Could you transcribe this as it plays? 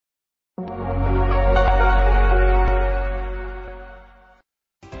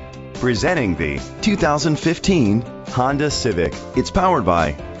Presenting the 2015 Honda Civic. It's powered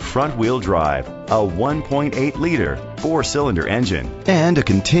by front-wheel drive, a 1.8-liter four-cylinder engine, and a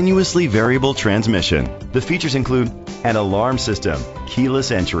continuously variable transmission. The features include an alarm system,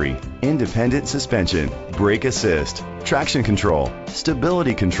 keyless entry, independent suspension, brake assist, traction control,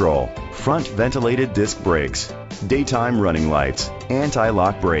 stability control, front ventilated disc brakes, daytime running lights,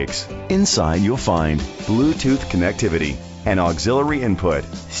 anti-lock brakes. Inside you'll find Bluetooth connectivity, an auxiliary input,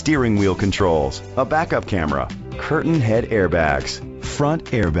 steering wheel controls, a backup camera, curtain head airbags, front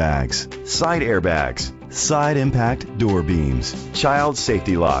airbags, side impact door beams, child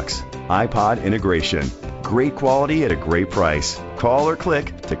safety locks, iPod integration. Great quality at a great price. Call or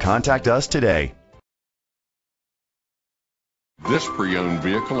click to contact us today. This pre-owned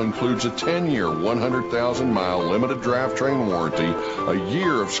vehicle includes a 10-year, 100,000-mile limited drivetrain warranty, a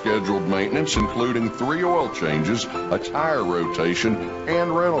year of scheduled maintenance including 3 oil changes, a tire rotation,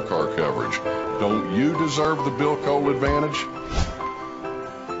 and rental car coverage. Don't you deserve the Bill Cole advantage?